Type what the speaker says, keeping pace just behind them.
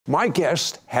My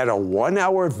guest had a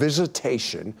 1-hour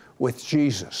visitation with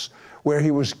Jesus, where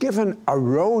he was given a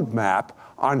roadmap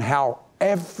on how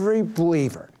every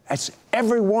believer, that's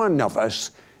every one of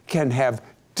us, can have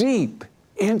deep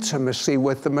intimacy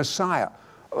with the Messiah,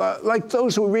 like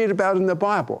those we read about in the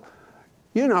Bible.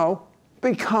 You know,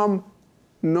 become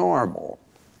normal.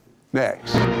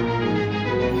 Next. Welcome,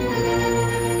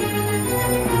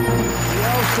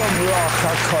 Roth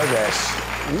HaKodesh.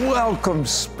 Welcome,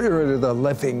 Spirit of the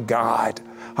living God.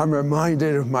 I'm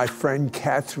reminded of my friend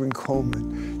Catherine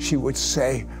Coleman. She would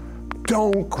say,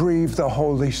 don't grieve the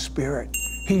Holy Spirit.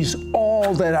 He's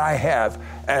all that I have.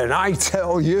 And I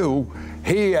tell you,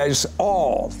 he is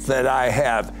all that I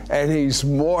have, and he's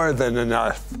more than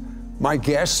enough. My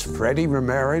guest, Freddy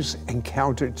Ramirez,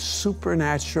 encountered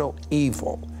supernatural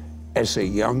evil as a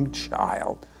young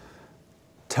child.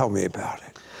 Tell me about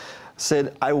it.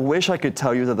 Sid, I wish I could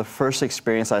tell you that the first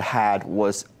experience I had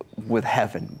was with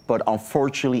heaven, but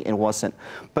unfortunately it wasn't.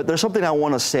 But there's something I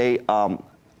want to say.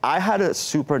 I had a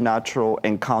supernatural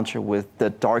encounter with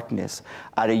the darkness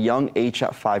at a young age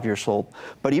at 5 years old.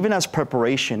 But even as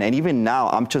preparation, and even now,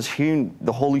 I'm just hearing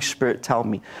the Holy Spirit tell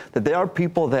me that there are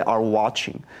people that are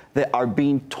watching, that are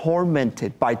being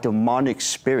tormented by demonic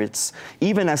spirits,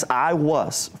 even as I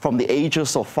was from the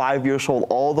ages of 5 years old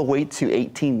all the way to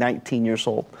 18, 19 years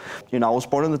old. You know, I was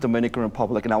born in the Dominican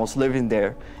Republic and I was living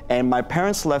there, and my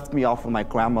parents left me off at my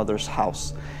grandmother's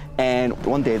house. And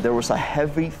one day there was a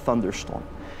heavy thunderstorm.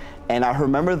 And I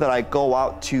remember that I go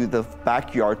out to the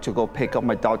backyard to go pick up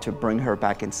my dog to bring her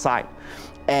back inside.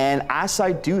 And as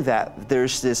I do that,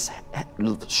 there's this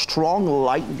strong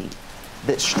lightning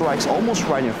that strikes almost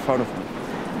right in front of me.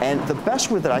 And the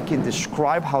best way that I can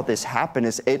describe how this happened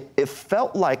is it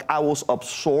felt like I was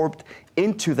absorbed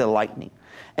into the lightning.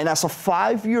 And as a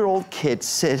 5-year-old kid,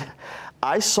 Sid,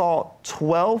 I saw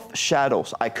 12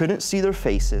 shadows. I couldn't see their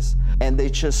faces, and they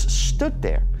just stood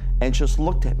there and just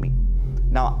looked at me.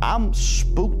 Now, I'm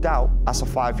spooked out as a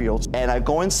 5-year-old, and I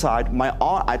go inside.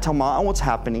 I tell my aunt what's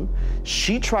happening.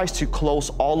 She tries to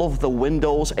close all of the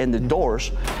windows and the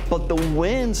doors, but the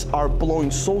winds are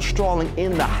blowing so strongly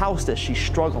in the house that she's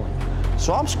struggling.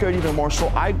 So I'm scared even more, so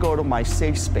I go to my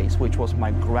safe space, which was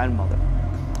my grandmother.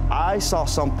 I saw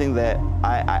something that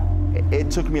it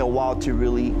took me a while to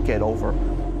really get over.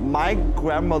 My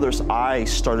grandmother's eyes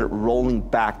started rolling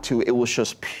back to, it was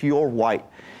just pure white.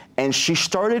 And she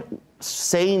started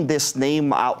saying this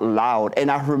name out loud,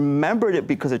 and I remembered it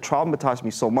because it traumatized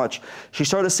me so much. She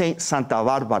started saying Santa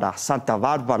Barbara, Santa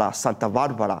Barbara, Santa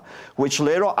Barbara, which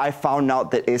later I found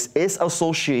out that is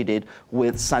associated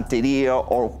with Santeria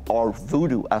or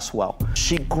voodoo as well.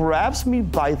 She grabs me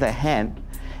by the hand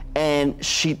and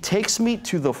she takes me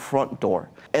to the front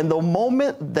door. And the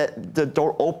moment that the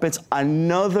door opens,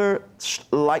 another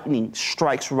lightning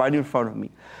strikes right in front of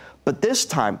me. But this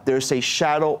time, there's a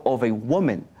shadow of a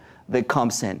woman that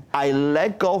comes in. I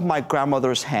let go of my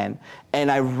grandmother's hand and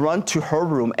I run to her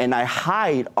room and I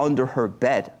hide under her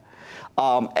bed.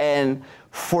 And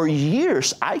for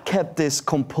years, I kept this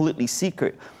completely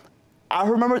secret. I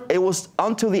remember it was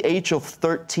until the age of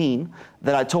 13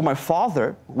 that I told my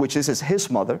father, which is his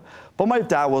mother, but my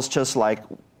dad was just like,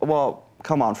 well,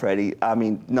 come on, Freddie. I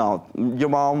mean, no,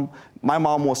 my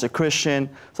mom was a Christian,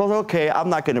 so I was like, okay, I'm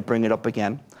not gonna bring it up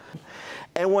again.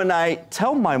 And when I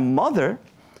tell my mother,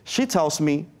 she tells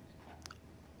me,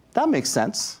 that makes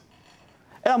sense.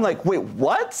 And I'm like, wait,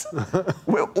 what?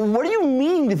 What do you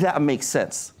mean that makes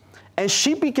sense? And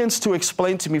she begins to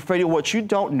explain to me, Freddie, what you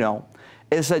don't know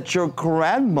is that your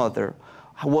grandmother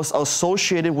was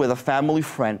associated with a family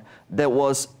friend that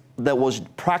was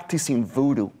practicing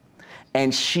voodoo.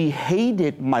 And she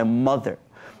hated my mother.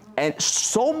 And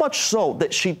so much so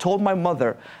that she told my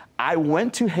mother, I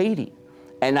went to Haiti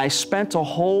and I spent a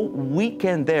whole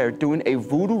weekend there doing a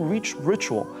voodoo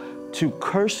ritual to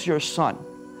curse your son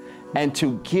and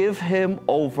to give him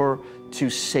over to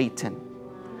Satan.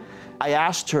 I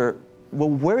asked her,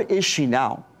 well, where is she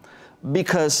now?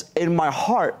 Because in my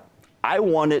heart, I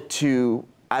wanted to,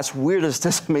 as weird as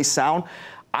this may sound,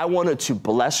 I wanted to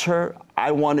bless her.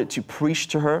 I wanted to preach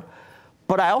to her,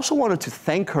 but I also wanted to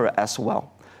thank her as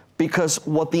well. Because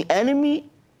what the enemy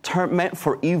meant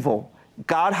for evil,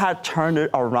 God had turned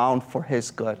it around for his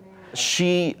good.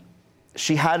 She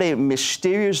had a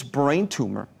mysterious brain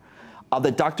tumor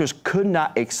the doctors could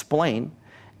not explain,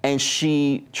 and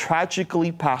she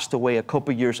tragically passed away a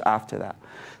couple years after that.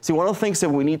 See, one of the things that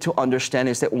we need to understand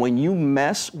is that when you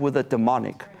mess with the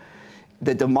demonic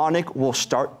will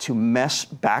start to mess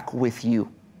back with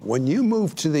you. When you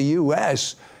moved to the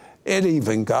U.S., it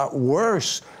even got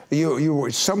worse. You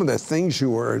were, some of the things you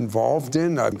were involved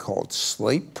in called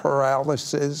sleep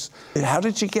paralysis. How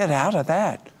did you get out of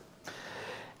that?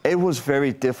 It was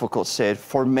very difficult, Sid.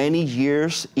 For many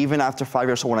years, even after 5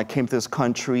 years when I came to this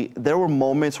country, there were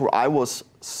moments where I was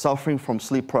suffering from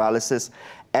sleep paralysis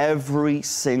every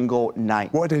single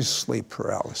night. What is sleep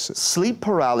paralysis? Sleep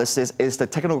paralysis is the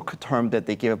technical term that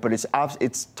they give, but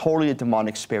it's totally a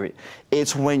demonic spirit.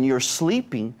 It's when you're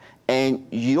sleeping and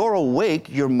you're awake,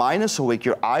 your mind is awake,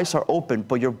 your eyes are open,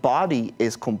 but your body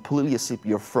is completely asleep,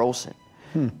 you're frozen.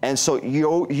 And so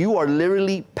you are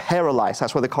literally paralyzed.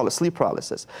 That's why they call it sleep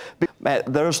paralysis.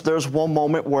 There's one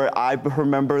moment where I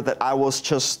remember that I was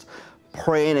just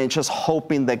praying and just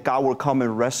hoping that God would come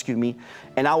and rescue me.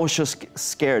 And I was just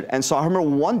scared. And so I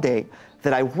remember one day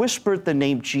that I whispered the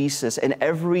name Jesus and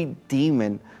every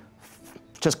demon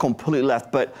just completely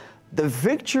left. But the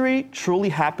victory truly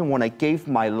happened when I gave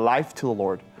my life to the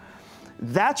Lord.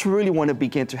 That's really when it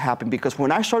began to happen, because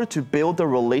when I started to build a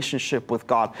relationship with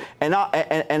God, and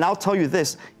I'll tell you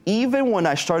this, even when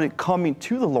I started coming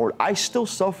to the Lord, I still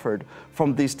suffered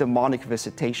from these demonic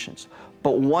visitations.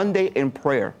 But one day in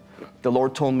prayer, the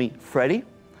Lord told me, Freddie,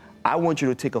 I want you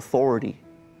to take authority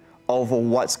over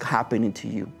what's happening to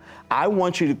you. I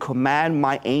want you to command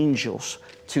my angels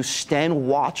to stand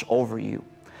watch over you.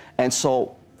 And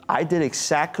so I did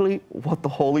exactly what the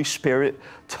Holy Spirit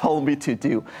told me to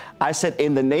do. I said,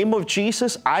 in the name of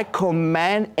Jesus, I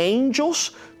command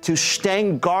angels to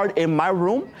stand guard in my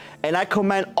room, and I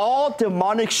command all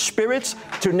demonic spirits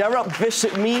to never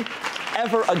visit me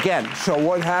ever again. So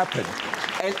what happened?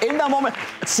 And in that moment,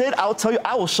 Sid, I'll tell you,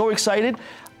 I was so excited.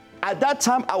 At that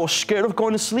time, I was scared of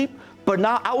going to sleep. But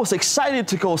now I was excited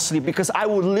to go to sleep because I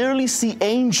would literally see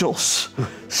angels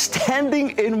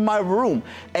standing in my room.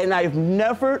 And I've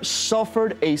never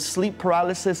suffered a sleep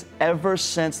paralysis ever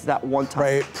since that one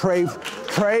time. Pray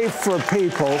for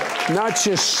people, not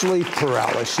just sleep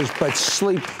paralysis, but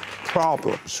sleep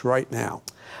problems right now.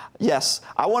 Yes,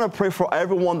 I want to pray for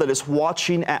everyone that is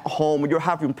watching at home. You're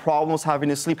having problems having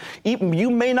to sleep.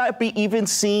 You may not be even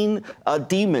seeing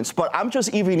demons, but I'm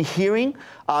just even hearing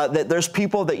that there's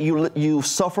people that you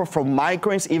suffer from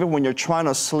migraines even when you're trying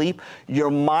to sleep. Your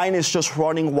mind is just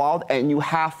running wild and you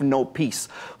have no peace.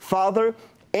 Father,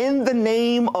 in the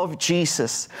name of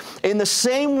Jesus, in the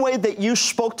same way that you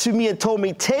spoke to me and told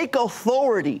me, take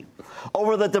authority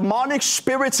over the demonic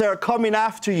spirits that are coming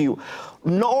after you.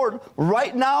 Lord,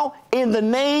 right now, in the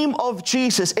name of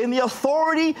Jesus, in the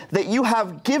authority that you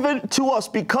have given to us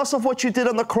because of what you did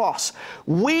on the cross,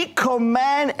 we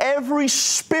command every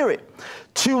spirit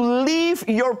to leave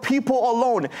your people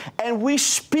alone. And we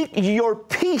speak your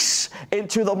peace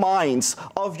into the minds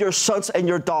of your sons and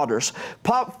your daughters.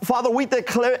 Father, we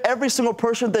declare every single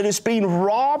person that is being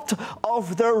robbed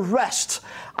of their rest,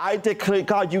 I declare,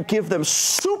 God, you give them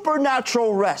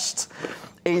supernatural rest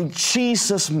in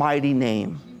Jesus' mighty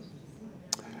name.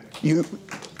 You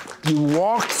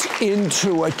walked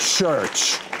into a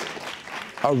church,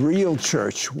 a real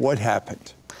church. What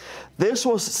happened? This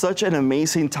was such an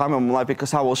amazing time in my life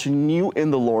because I was new in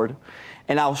the Lord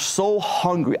and I was so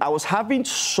hungry. I was having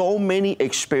so many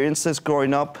experiences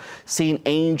growing up, seeing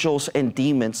angels and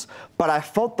demons, but I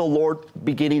felt the Lord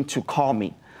beginning to call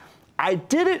me. I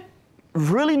didn't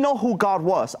really know who God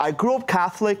was. I grew up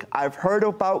Catholic. I've heard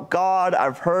about God.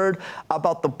 I've heard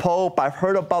about the Pope. I've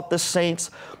heard about the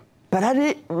saints, but I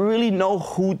didn't really know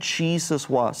who Jesus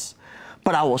was.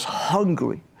 But I was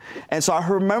hungry. And so I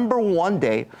remember one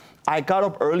day, I got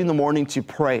up early in the morning to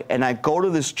pray, and I go to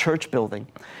this church building,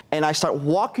 and I start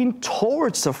walking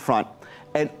towards the front,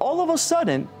 and all of a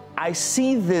sudden, I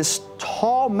see this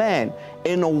tall man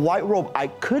in a white robe. I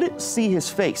couldn't see his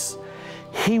face.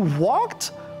 He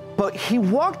walked, but he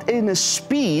walked in a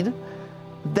speed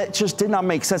that just did not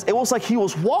make sense. It was like he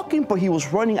was walking, but he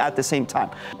was running at the same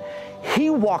time. He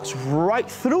walks right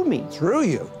through me. Through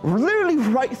you? Literally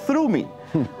right through me.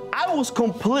 I was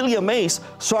completely amazed.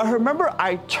 So I remember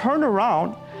I turned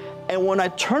around, and when I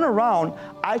turn around,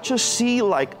 I just see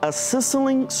like a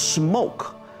sizzling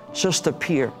smoke just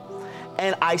appear.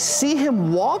 And I see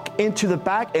him walk into the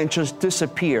back and just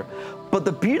disappear. But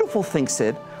the beautiful thing,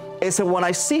 Sid, is that when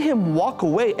I see him walk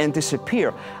away and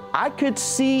disappear, I could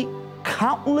see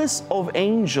countless of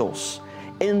angels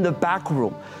in the back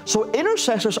room. So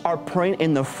intercessors are praying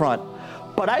in the front,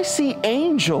 but I see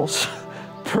angels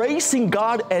praising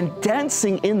God and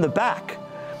dancing in the back.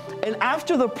 And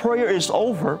after the prayer is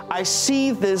over, I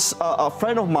see this a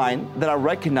friend of mine that I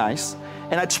recognize,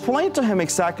 and I explained to him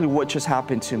exactly what just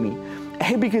happened to me. And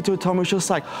he began to tell me, just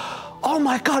like, oh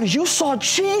my God, you saw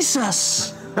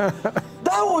Jesus.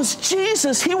 That was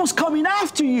Jesus. He was coming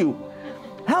after you.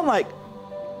 And I'm like,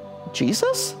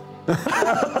 Jesus?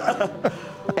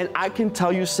 And I can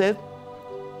tell you, Sid,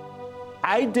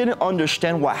 I didn't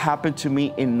understand what happened to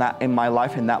me in my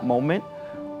life in that moment,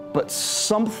 but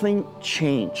something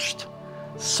changed.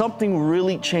 Something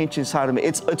really changed inside of me.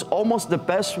 It's almost the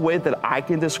best way that I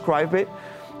can describe it,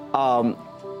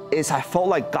 is I felt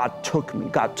like God took me,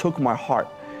 God took my heart,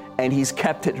 and He's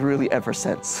kept it really ever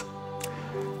since.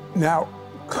 Now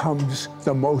comes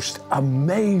the most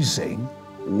amazing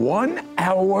 1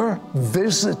 hour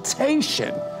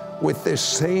visitation with this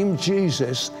same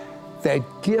Jesus that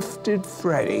gifted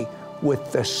Freddy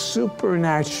with the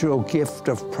supernatural gift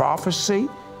of prophecy,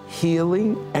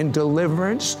 healing, and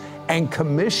deliverance, and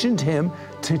commissioned him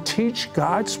to teach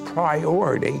God's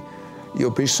priority.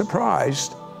 You'll be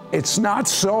surprised, it's not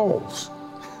souls.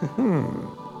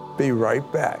 Be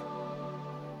right back.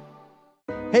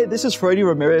 Hey, this is Freddy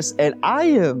Ramirez, and I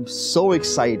am so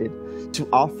excited to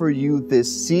offer you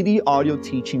this CD audio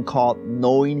teaching called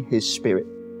Knowing His Spirit.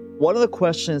 One of the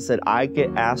questions that I get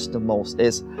asked the most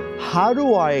is, how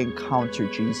do I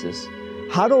encounter Jesus?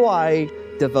 How do I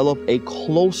develop a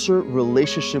closer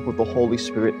relationship with the Holy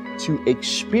Spirit to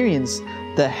experience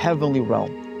the heavenly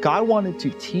realm? God wanted to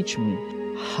teach me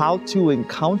how to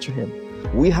encounter Him.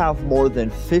 We have more than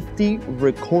 50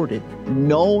 recorded,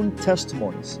 known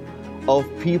testimonies of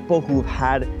people who've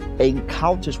had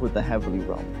encounters with the heavenly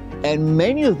realm. And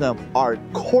many of them are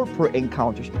corporate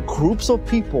encounters. Groups of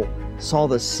people saw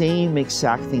the same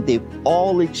exact thing. They've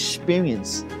all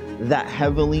experienced that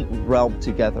heavenly realm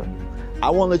together.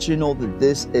 I want to let you know that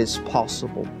this is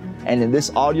possible. And in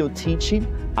this audio teaching,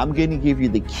 I'm going to give you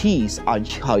the keys on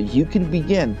how you can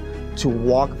begin to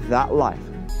walk that life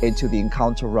into the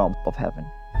encounter realm of heaven.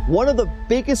 One of the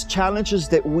biggest challenges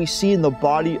that we see in the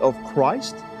body of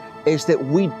Christ is that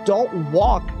we don't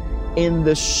walk in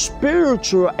the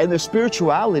spiritual and the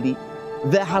spirituality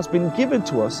that has been given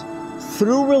to us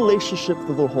through relationship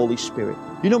with the Holy Spirit.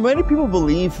 You know, many people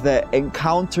believe that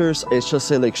encounters is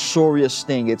just a luxurious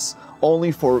thing. It's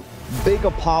only for big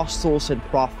apostles and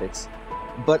prophets.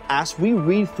 But as we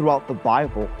read throughout the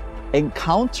Bible,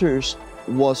 encounters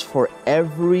was for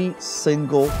every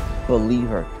single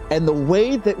believer. And the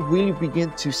way that we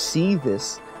begin to see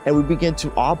this and we begin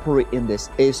to operate in this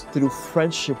is through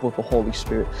friendship with the Holy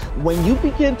Spirit. When you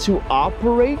begin to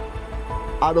operate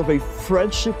out of a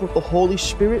friendship with the Holy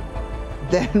Spirit,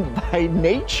 then by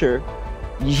nature,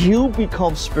 you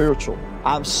become spiritual.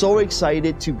 I'm so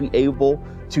excited to be able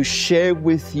to share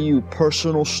with you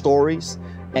personal stories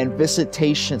and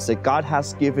visitations that God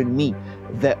has given me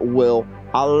that will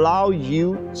allow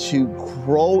you to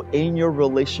grow in your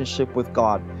relationship with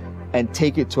God and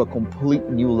take it to a complete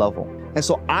new level. And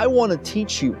so I want to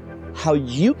teach you how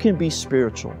you can be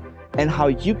spiritual and how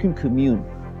you can commune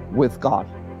with God.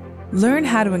 Learn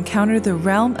how to encounter the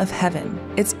realm of heaven.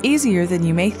 It's easier than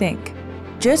you may think.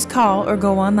 Just call or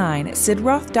go online at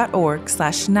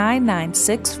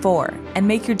sidroth.org/9964 and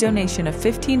make your donation of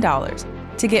 $15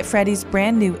 to get Freddy's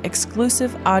brand new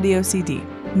exclusive audio CD,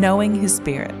 Knowing His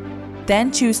Spirit.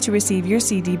 Then choose to receive your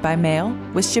CD by mail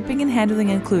with shipping and handling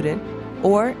included,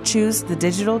 or choose the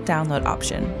digital download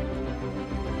option.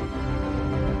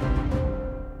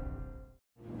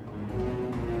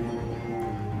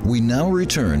 We now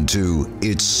return to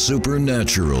It's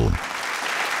Supernatural.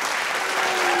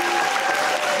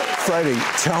 Freddy,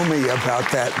 tell me about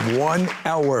that 1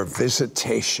 hour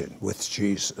visitation with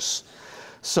Jesus.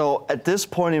 So at this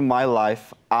point in my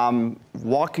life, I'm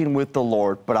walking with the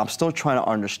Lord, but I'm still trying to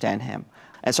understand Him.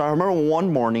 And so I remember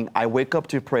one morning, I wake up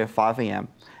to pray at 5 a.m.,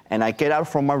 and I get out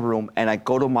from my room, and I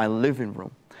go to my living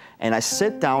room, and I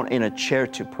sit down in a chair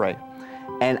to pray.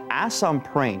 And as I'm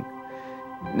praying,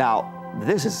 now,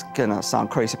 this is gonna sound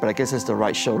crazy, but I guess it's the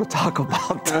right show to talk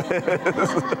about this.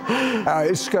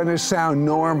 It's gonna sound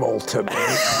normal to me.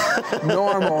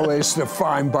 Normal is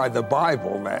defined by the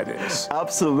Bible, that is.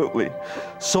 Absolutely.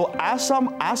 So as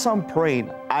I'm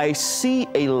praying, I see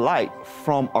a light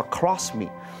from across me.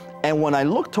 And when I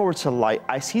look towards the light,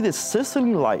 I see this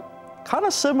sizzling light, kind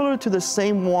of similar to the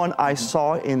same one I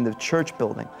saw in the church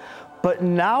building. But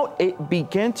now it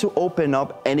began to open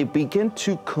up and it began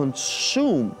to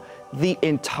consume the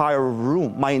entire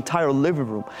room, my entire living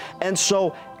room. And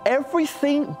so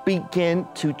everything began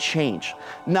to change.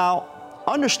 Now,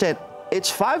 understand, it's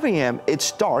 5 a.m.,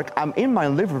 it's dark, I'm in my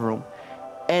living room,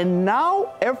 and now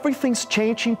everything's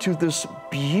changing to this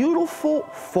beautiful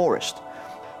forest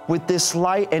with this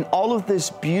light and all of these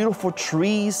beautiful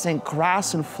trees and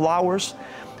grass and flowers.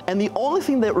 And the only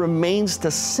thing that remains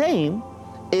the same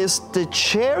is the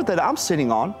chair that I'm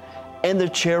sitting on and the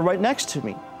chair right next to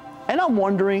me. And I'm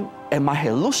wondering, am I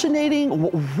hallucinating?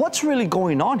 What's really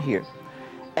going on here?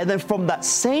 And then from that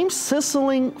same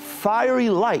sizzling, fiery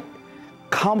light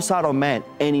comes out a man.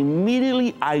 And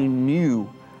immediately I knew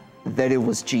that it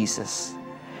was Jesus.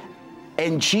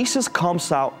 And Jesus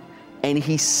comes out and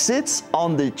he sits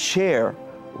on the chair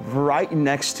right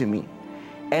next to me.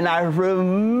 And I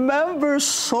remember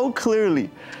so clearly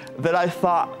that I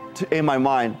thought in my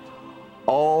mind,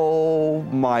 oh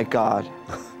my God,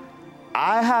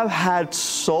 I have had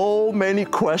so many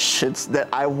questions that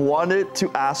I wanted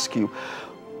to ask you,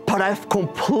 but I've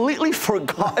completely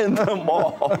forgotten them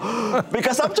all.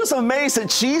 Because I'm just amazed that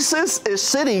Jesus is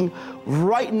sitting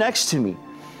right next to me.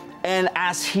 And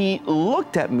as he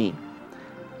looked at me,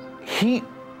 he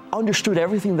understood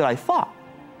everything that I thought.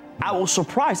 I was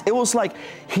surprised. It was like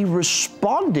he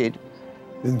responded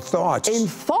in thoughts. In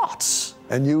thoughts.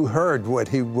 And you heard what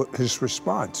his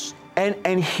response.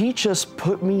 And he just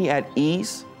put me at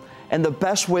ease. And the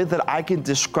best way that I can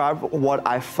describe what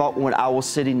I felt when I was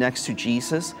sitting next to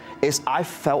Jesus is I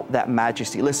felt that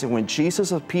majesty. Listen, when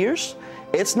Jesus appears,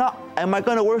 it's not, am I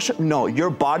gonna worship? No, your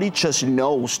body just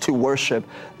knows to worship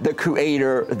the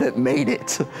creator that made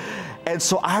it. And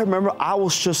so I remember I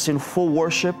was just in full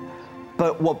worship,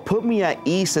 but what put me at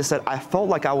ease is that I felt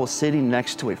like I was sitting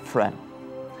next to a friend.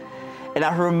 And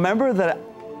I remember that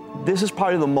this is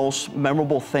probably the most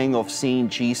memorable thing of seeing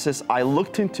Jesus. I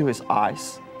looked into his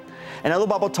eyes. And I know the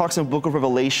Bible talks in the book of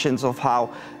Revelations of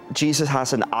how Jesus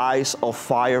has an eyes of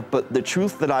fire, but the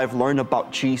truth that I've learned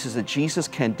about Jesus is that Jesus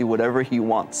can do whatever he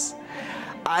wants.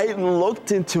 I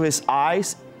looked into his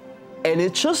eyes, and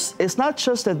it's not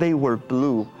just that they were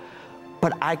blue,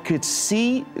 but I could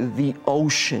see the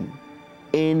ocean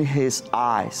in his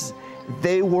eyes.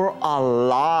 They were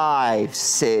alive,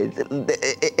 Sid.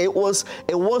 It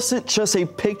wasn't just a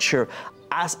picture.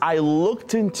 As I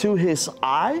looked into his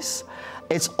eyes,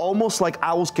 it's almost like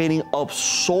I was getting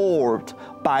absorbed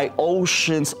by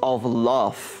oceans of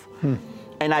love.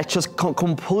 And I just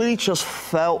completely just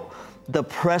felt the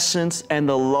presence and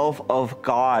the love of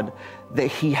God that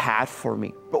he had for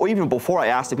me. But even before I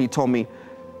asked him, he told me,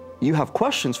 you have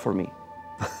questions for me.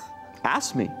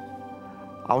 Ask me.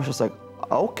 I was just like,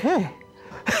 okay.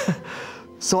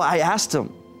 So I asked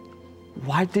him,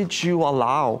 why did you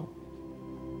allow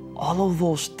all of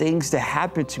those things that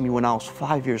happened to me when I was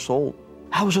 5 years old?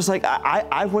 I was just like,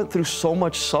 I went through so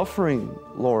much suffering,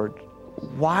 Lord.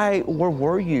 Where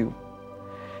were you?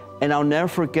 And I'll never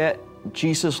forget,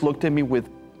 Jesus looked at me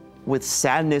with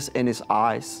sadness in his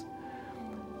eyes.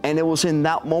 And it was in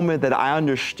that moment that I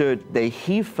understood that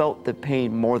he felt the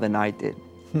pain more than I did.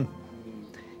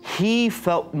 He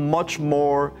felt much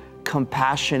more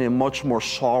compassion and much more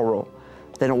sorrow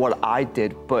than what I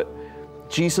did. But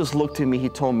Jesus looked at me, he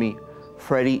told me,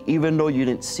 Freddie, even though you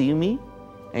didn't see me,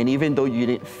 and even though you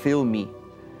didn't feel me,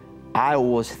 I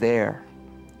was there.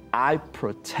 I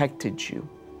protected you.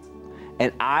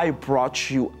 And I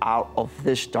brought you out of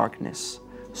this darkness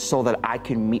so that I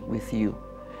can meet with you.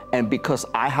 And because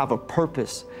I have a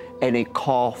purpose and a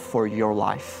call for your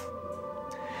life.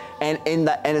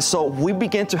 And so we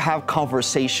began to have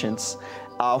conversations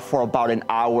for about an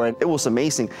hour, and it was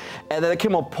amazing. And then there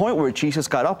came a point where Jesus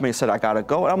got up and he said, I gotta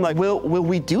go. And I'm like, will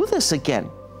we do this again?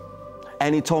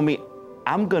 And he told me,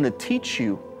 I'm gonna teach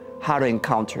you how to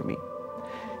encounter me.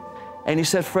 And he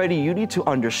said, Freddie, you need to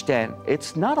understand,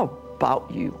 it's not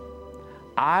about you.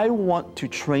 I want to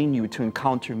train you to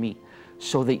encounter me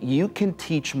so that you can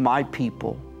teach my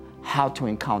people how to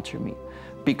encounter me.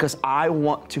 Because I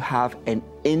want to have an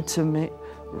intimate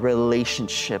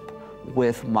relationship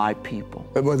with my people.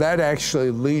 Well, that actually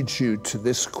leads you to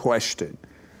this question.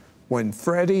 When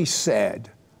Freddie said,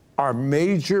 our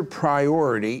major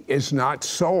priority is not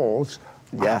souls,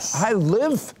 yes, I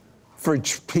live for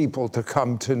people to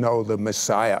come to know the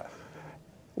Messiah.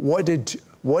 What did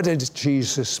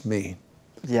Jesus mean?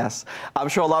 Yes, I'm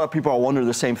sure a lot of people are wondering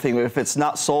the same thing. If it's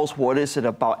not souls, what is it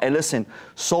about? And listen,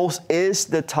 souls is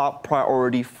the top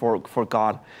priority for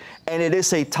God. And it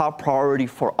is a top priority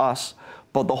for us.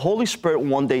 But the Holy Spirit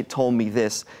one day told me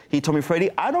this. He told me,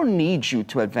 Freddie, I don't need you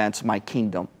to advance my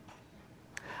kingdom.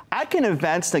 I can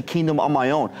advance the kingdom on my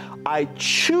own. I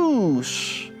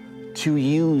choose to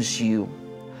use you.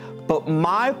 But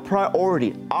my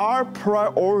priority, our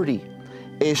priority,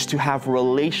 is to have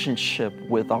relationship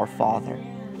with our Father.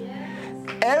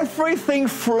 Everything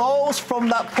flows from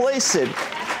that place.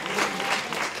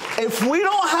 If we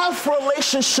don't have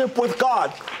relationship with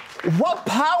God, what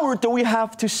power do we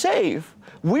have to save?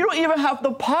 We don't even have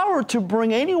the power to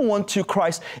bring anyone to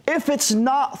Christ if it's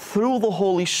not through the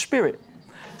Holy Spirit.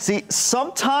 See,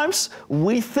 sometimes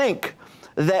we think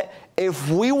that if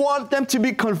we want them to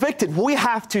be convicted, we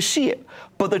have to see it.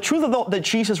 But the truth of that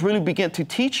Jesus really began to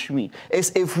teach me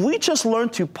is if we just learn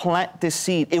to plant the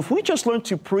seed, if we just learn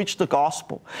to preach the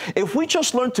gospel, if we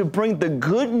just learn to bring the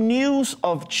good news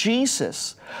of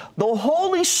Jesus, the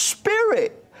Holy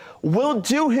Spirit will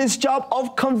do his job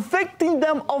of convicting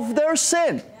them of their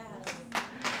sin.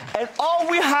 And all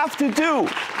we have to do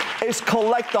is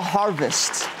collect the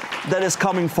harvest that is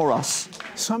coming for us.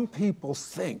 Some people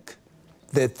think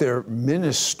that their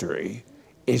ministry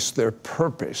is their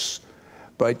purpose,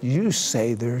 but you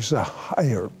say there's a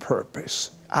higher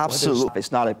purpose. Absolutely.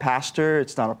 It's not a pastor,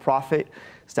 it's not a prophet,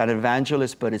 it's not an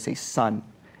evangelist, but it's a son,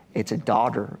 it's a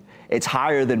daughter. It's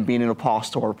higher than being an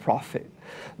apostle or a prophet.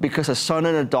 Because a son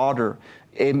and a daughter,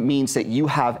 it means that you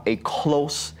have a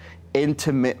close,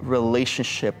 intimate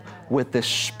relationship with the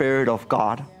Spirit of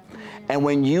God. And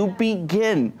when you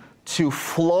begin to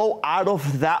flow out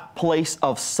of that place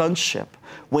of sonship,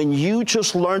 when you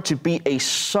just learn to be a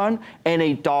son and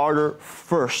a daughter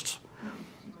first,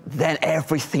 then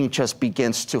everything just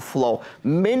begins to flow.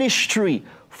 Ministry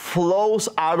flows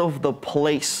out of the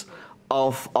place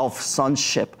of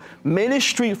sonship.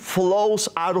 Ministry flows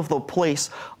out of the place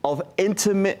of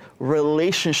intimate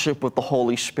relationship with the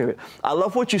Holy Spirit. I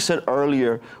love what you said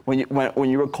earlier when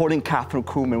you were quoting Catherine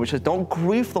Kuhlman, which is, don't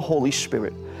grieve the Holy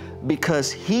Spirit,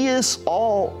 because he is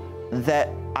all that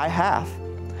I have.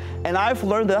 And I've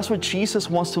learned that's what Jesus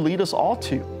wants to lead us all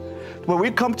to. When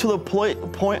we come to the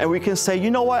point and we can say,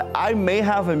 you know what, I may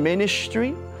have a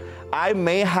ministry, I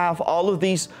may have all of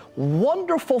these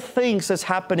wonderful things that's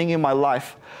happening in my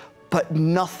life, but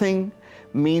nothing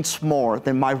means more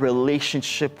than my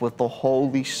relationship with the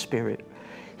Holy Spirit.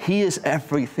 He is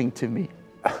everything to me.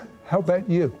 How about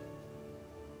you?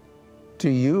 Do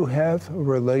you have a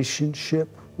relationship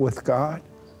with God?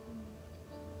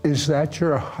 Is that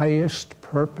your highest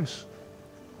purpose?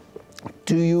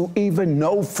 Do you even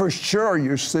know for sure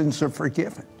your sins are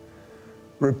forgiven?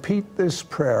 Repeat this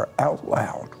prayer out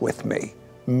loud with me.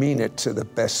 Mean it to the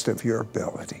best of your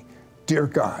ability. Dear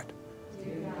God,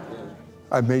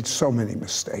 I've made so many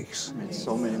mistakes.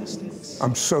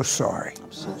 I'm so sorry.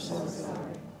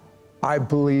 I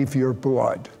believe your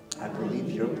blood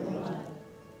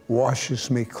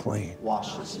washes me clean.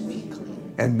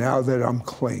 And now that I'm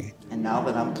clean,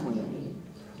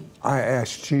 I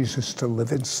ask Jesus to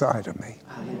live inside of me.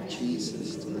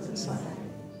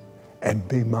 And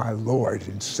be my Lord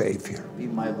and Savior.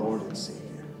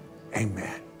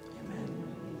 Amen.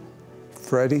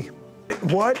 Freddie,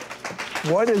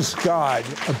 what is God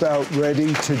about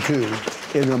ready to do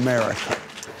in America?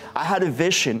 I had a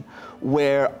vision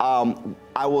where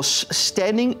I was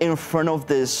standing in front of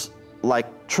this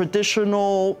like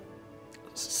traditional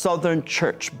Southern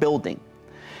church building.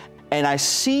 And I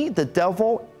see the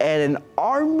devil and an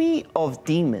army of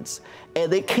demons.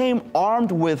 And they came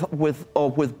armed with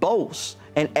bows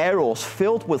and arrows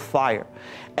filled with fire.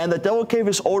 And the devil gave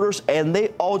his orders, and they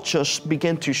all just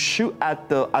began to shoot at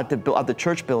the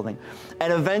church building.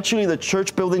 And eventually the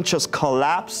church building just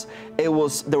collapsed. There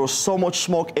was so much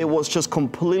smoke, it was just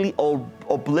completely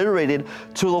obliterated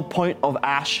to the point of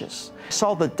ashes. I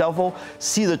saw the devil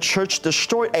see the church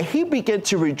destroyed, and he began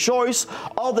to rejoice.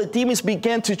 All the demons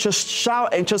began to just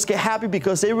shout and just get happy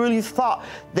because they really thought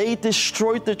they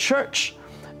destroyed the church.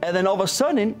 And then all of a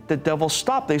sudden, the devil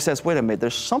stopped. He says, wait a minute,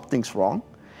 there's something's wrong.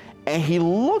 And he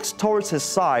looks towards his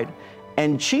side,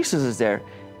 and Jesus is there,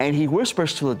 and he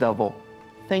whispers to the devil,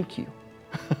 thank you.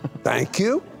 Thank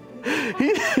you?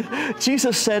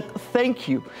 Jesus said, thank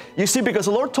you. You see, because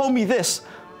the Lord told me this,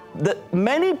 that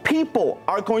many people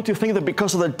are going to think that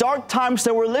because of the dark times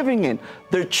that we're living in,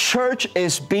 the church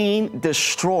is being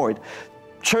destroyed.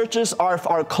 Churches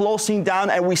are closing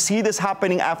down, and we see this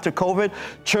happening after COVID.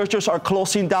 Churches are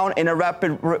closing down in a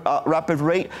rapid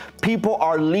rate. People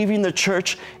are leaving the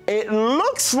church. It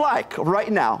looks like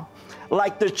right now,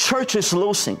 like the church is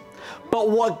losing. But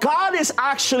what God is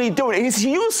actually doing, He's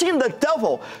using the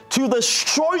devil to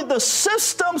destroy the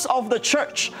systems of the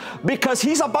church, because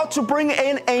He's about to bring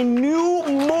in a new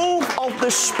move of the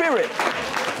Spirit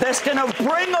that's going to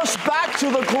bring us back to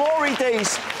the glory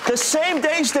days, the same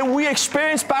days that we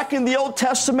experienced back in the Old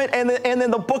Testament and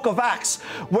in the book of Acts,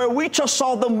 where we just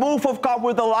saw the move of God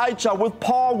with Elijah, with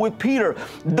Paul, with Peter.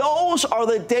 Those are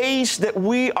the days that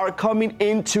we are coming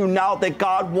into now, that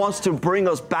God wants to bring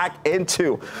us back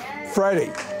into.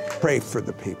 Freddie, pray for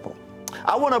the people.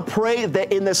 I want to pray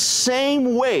that in the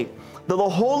same way that the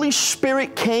Holy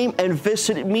Spirit came and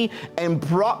visited me and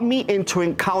brought me into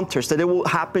encounters, that it will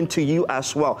happen to you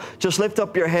as well. Just lift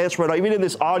up your hands right now. Even in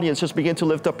this audience, just begin to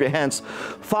lift up your hands.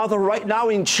 Father, right now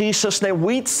in Jesus' name,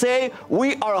 we say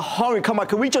we are hungry. Come on,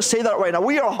 can we just say that right now?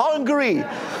 We are hungry.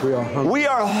 We are hungry. We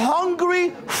are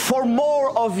hungry for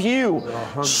more of you.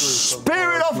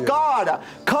 Spirit of God,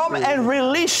 come and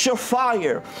release your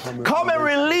fire. Come and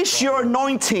release your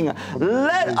anointing.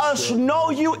 Let us know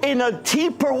you in a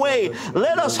deeper way.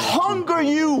 Let us hunger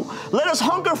you. Let us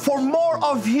hunger for more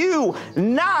of you.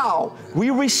 Now we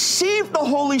receive the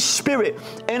Holy Spirit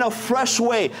in a fresh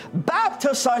way.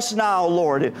 Baptize us now,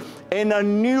 Lord, in a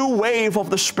new wave of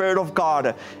the Spirit of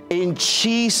God, in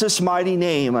Jesus' mighty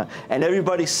name. And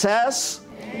everybody says,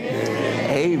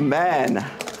 Amen.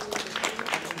 Amen.